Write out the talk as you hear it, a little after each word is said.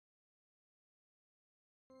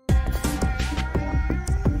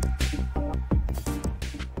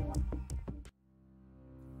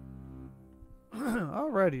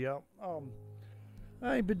Alrighty, y'all.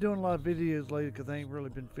 I ain't been doing a lot of videos lately because I ain't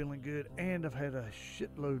really been feeling good, and I've had a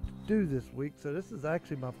shitload to do this week. So this is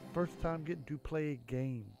actually my first time getting to play a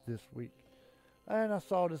game this week. And I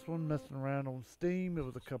saw this one messing around on Steam. It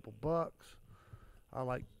was a couple bucks. I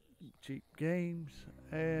like cheap games,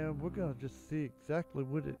 and we're gonna just see exactly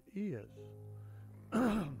what it is.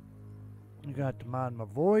 You got to mind my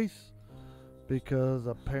voice because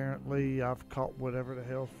apparently I've caught whatever the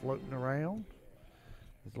hell's floating around.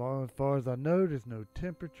 As far as I know, there's no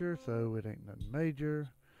temperature, so it ain't nothing major.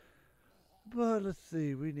 But let's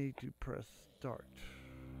see, we need to press start.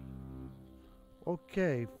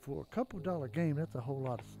 Okay, for a couple dollar game, that's a whole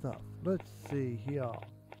lot of stuff. Let's see here.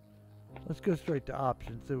 Let's go straight to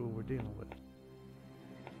options, see what we're dealing with.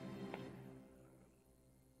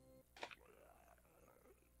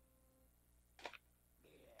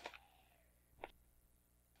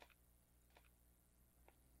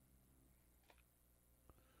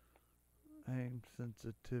 Aim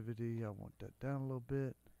sensitivity, I want that down a little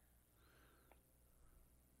bit.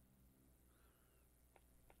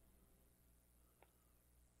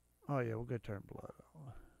 Oh yeah, we're gonna turn blood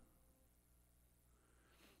on.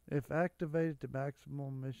 If activated, the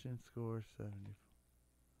maximum mission score is 70.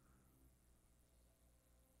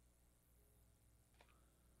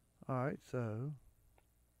 Alright, so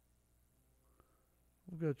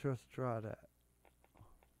we're gonna try that.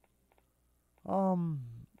 I'm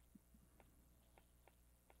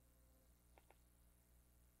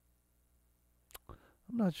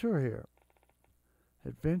not sure here.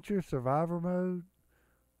 Adventure, survivor mode.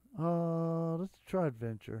 Let's try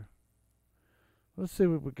adventure. Let's see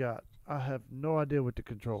what we got. I have no idea what the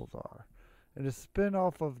controls are. In a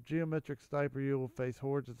spin-off of Geometric Sniper, you will face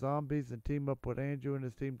hordes of zombies and team up with Andrew and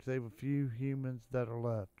his team to save a few humans that are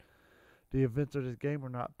left. The events of this game are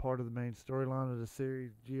not part of the main storyline of the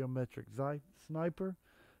series Geometric Sniper.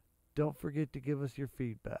 Don't forget to give us your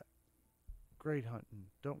feedback. Great hunting.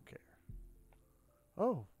 Don't care.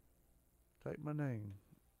 Oh, type my name.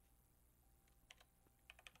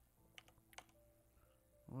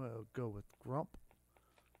 We'll go with Grump.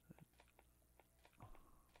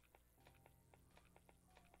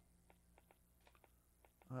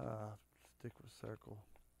 Stick with circle.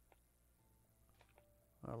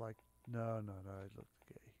 I like, no, it looks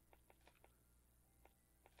gay.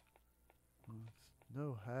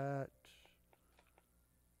 No hat.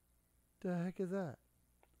 The heck is that?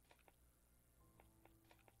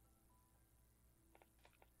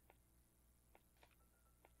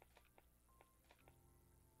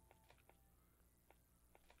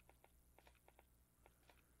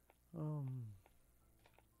 Um,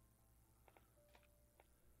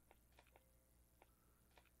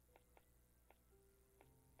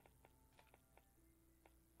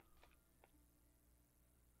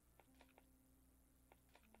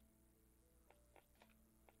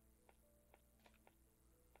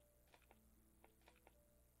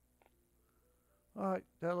 Alright,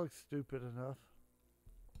 that looks stupid enough.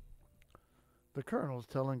 The Colonel's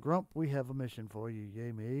telling Grump we have a mission for you,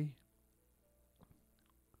 yay me.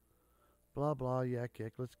 Blah blah, yak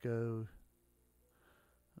yak, let's go.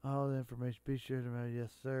 All the information, be sure to mail,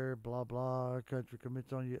 yes sir, blah blah, our country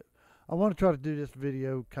commits on you. I want to try to do this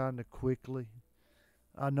video kind of quickly.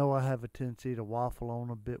 I know I have a tendency to waffle on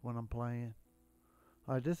a bit when I'm playing.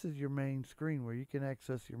 Alright, this is your main screen where you can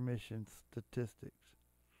access your mission statistics.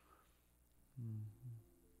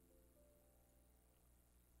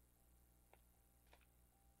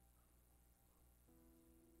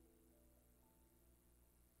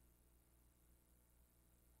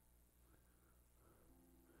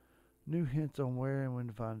 New hints on where and when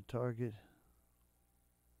to find a target.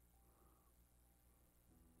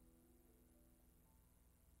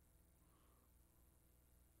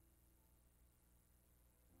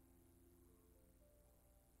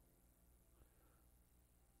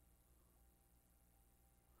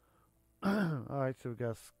 Alright, so we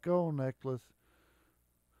got skull necklace,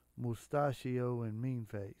 mustachio, and mean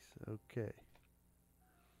face. Okay.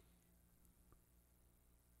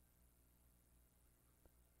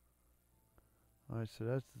 Alright, so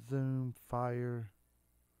that's zoom, fire,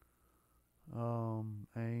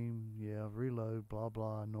 aim, yeah, reload, blah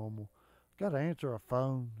blah, normal. Gotta answer a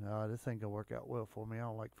phone. This ain't gonna work out well for me. I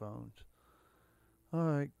don't like phones.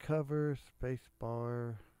 Alright, cover, space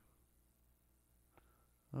bar.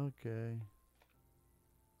 Okay.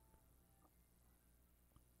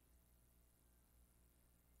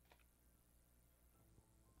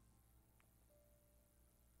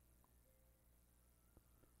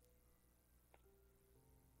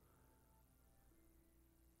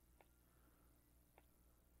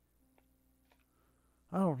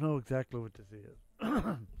 I don't know exactly what this is.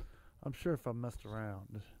 I'm sure if I messed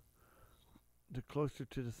around, the closer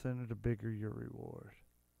to the center, the bigger your reward.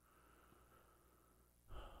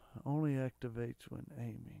 Only activates when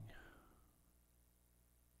aiming.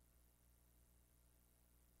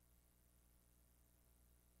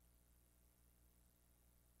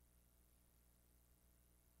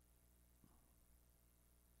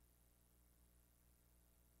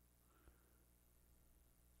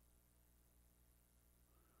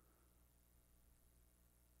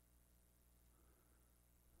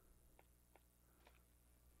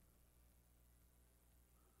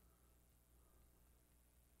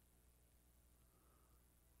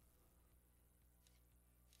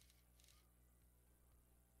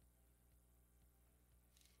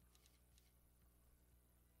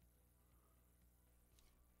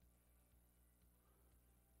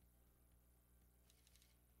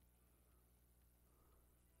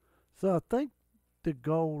 So I think the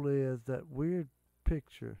goal is that weird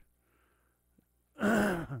picture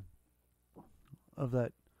of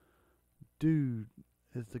that dude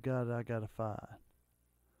is the guy that I gotta find.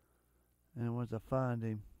 And once I find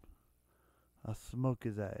him, I smoke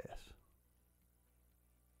his ass.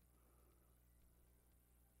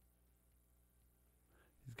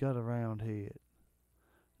 He's got a round head.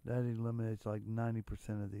 That eliminates like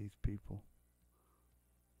 90% of these people.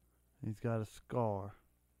 He's got a scar.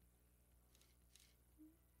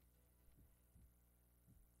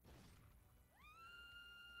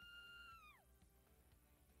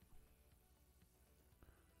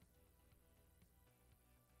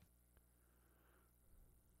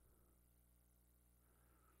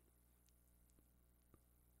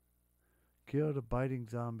 Kill the biting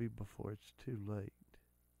zombie before it's too late.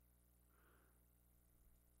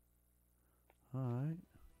 Alright.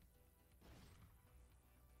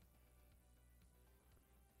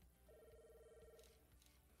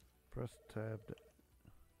 Press tab.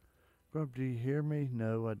 Grump, do you hear me?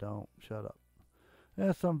 No, I don't. Shut up.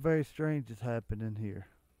 Yeah, something very strange is happening here.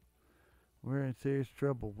 We're in serious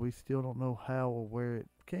trouble. We still don't know how or where it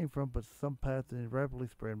came from, but some pathogen is rapidly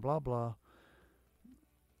spreading. Blah, blah.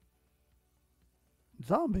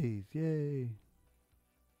 Zombies! Yay!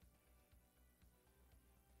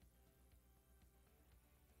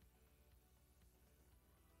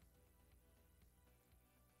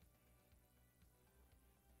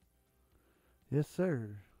 Yes,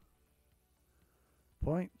 sir.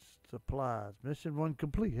 Points, supplies. Mission 1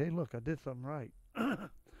 complete. Hey, look, I did something right.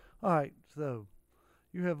 Alright, so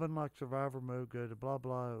you have unlocked survivor mode. Go to blah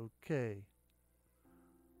blah. Okay.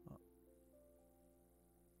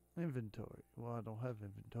 Inventory. Well, I don't have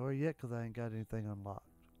inventory yet because I ain't got anything unlocked.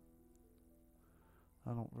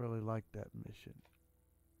 I don't really like that mission.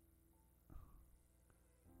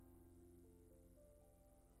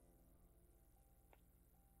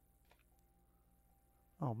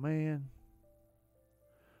 Oh man.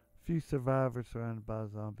 Few survivors surrounded by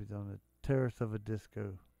zombies on the terrace of a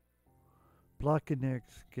disco. Blocking their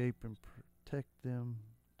escape and protect them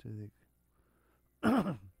to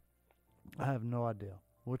the... I have no idea.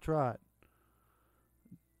 We'll try it.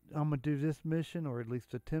 I'm going to do this mission, or at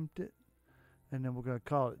least attempt it, and then we're going to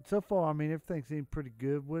call it. So far, I mean, everything seemed pretty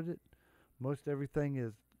good with it. Most everything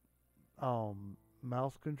is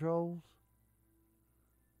mouse controls.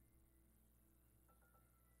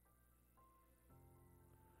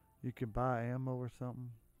 You can buy ammo or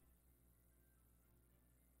something.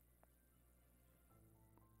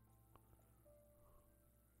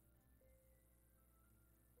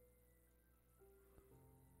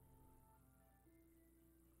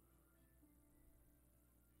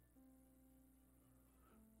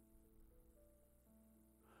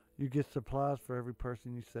 You get supplies for every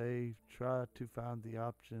person you save. Try to find the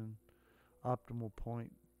optimal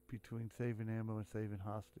point between saving ammo and saving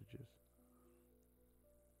hostages.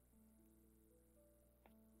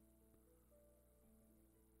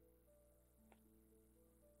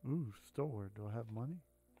 Ooh, store. Do I have money?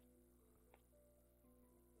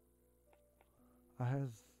 I has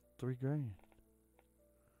 3 grand.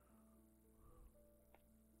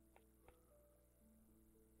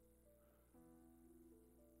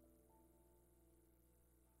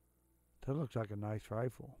 That looks like a nice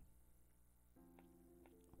rifle.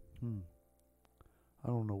 I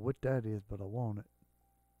don't know what that is, but I want it.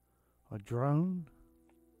 A drone?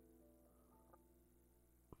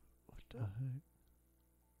 What the heck?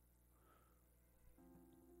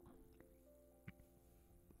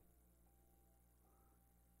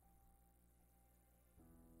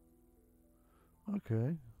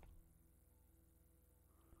 Okay.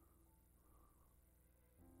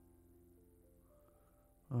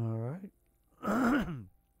 Alright.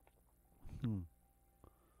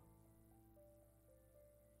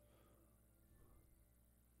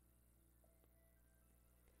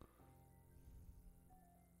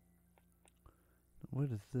 What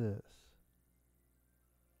is this?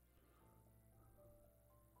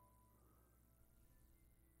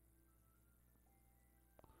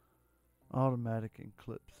 Automatic and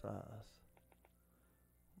clip size.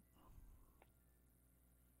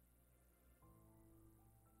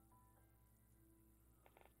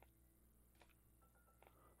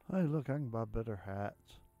 Hey, look, I can buy better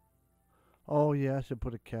hats. Oh, yeah, I should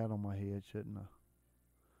put a cat on my head, shouldn't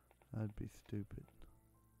I? That'd be stupid.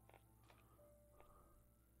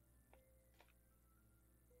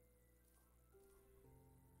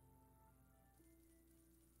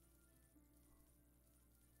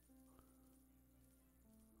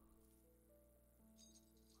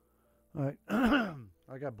 Alright,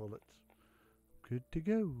 I got bullets. Good to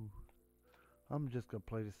go. I'm just gonna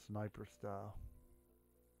play the sniper style.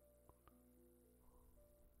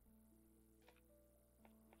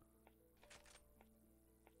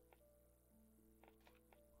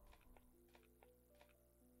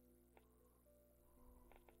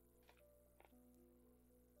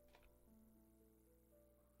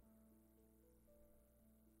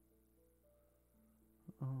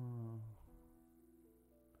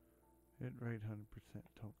 Hit rate 100%,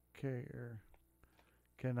 don't care.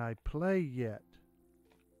 Can I play yet?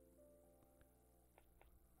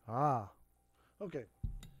 Ah, okay.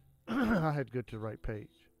 I had to go to the right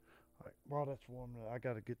page. All right, while that's warming up, I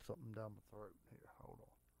gotta get something down my throat here. Hold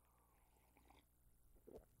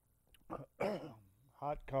on.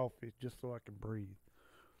 Hot coffee just so I can breathe.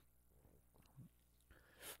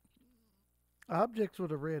 Objects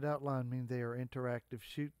with a red outline mean they are interactive.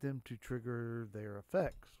 Shoot them to trigger their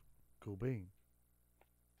effects. Cool bean.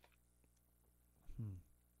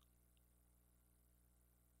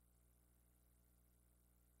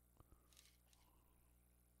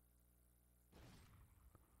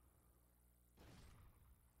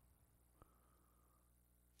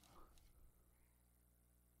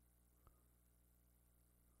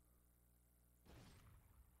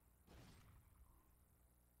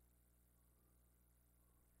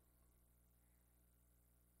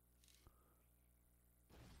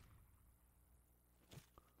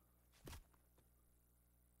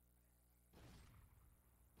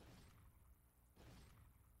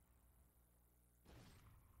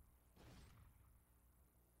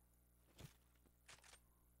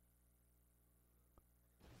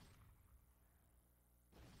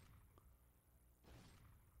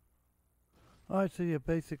 Alright, so yeah,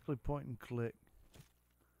 basically point and click.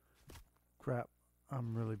 Crap,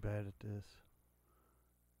 I'm really bad at this.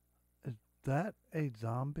 Is that a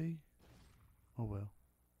zombie? Oh well.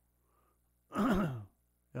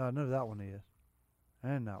 Yeah, I know that one is.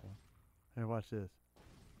 And that one. Here, watch this.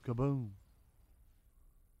 Kaboom.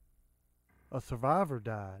 A survivor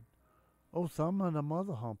died. Oh, summon a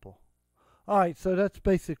mother humple. Alright, so that's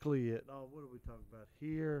basically it. Oh, what are we talking about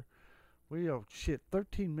here? We are,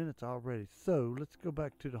 13 minutes already. So, let's go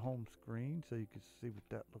back to the home screen so you can see what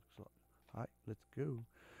that looks like. Alright, let's go.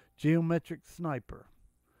 Geometric Sniper.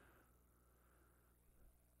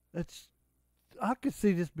 I could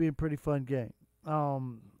see this being a pretty fun game.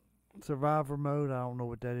 Survivor mode, I don't know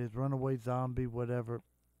what that is. Runaway zombie, whatever.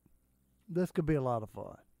 This could be a lot of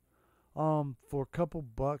fun. For a couple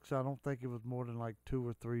bucks, I don't think it was more than like $2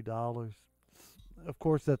 or $3. Of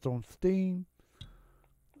course, that's on Steam.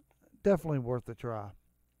 Definitely worth a try.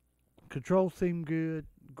 Controls seem good.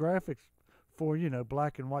 Graphics, for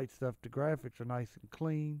black and white stuff, the graphics are nice and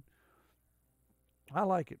clean. I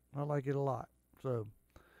like it. I like it a lot. So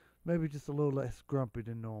maybe just a little less grumpy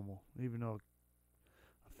than normal, even though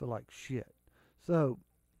I feel like shit. So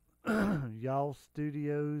y'all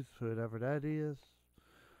studios, whatever that is,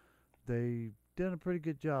 they did a pretty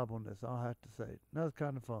good job on this, I'll have to say. That was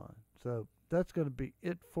kind of fun. So that's going to be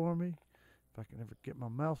it for me. If I can ever get my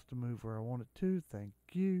mouse to move where I want it to, thank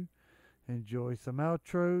you. Enjoy some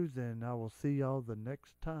outros, and I will see y'all the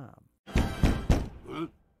next time.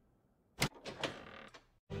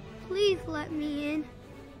 Please let me in.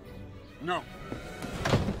 No.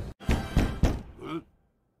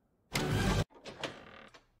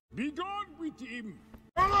 Be gone with him.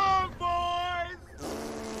 Come on, boys!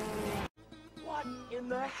 What in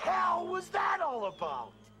the hell was that all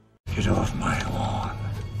about? Get off my lawn.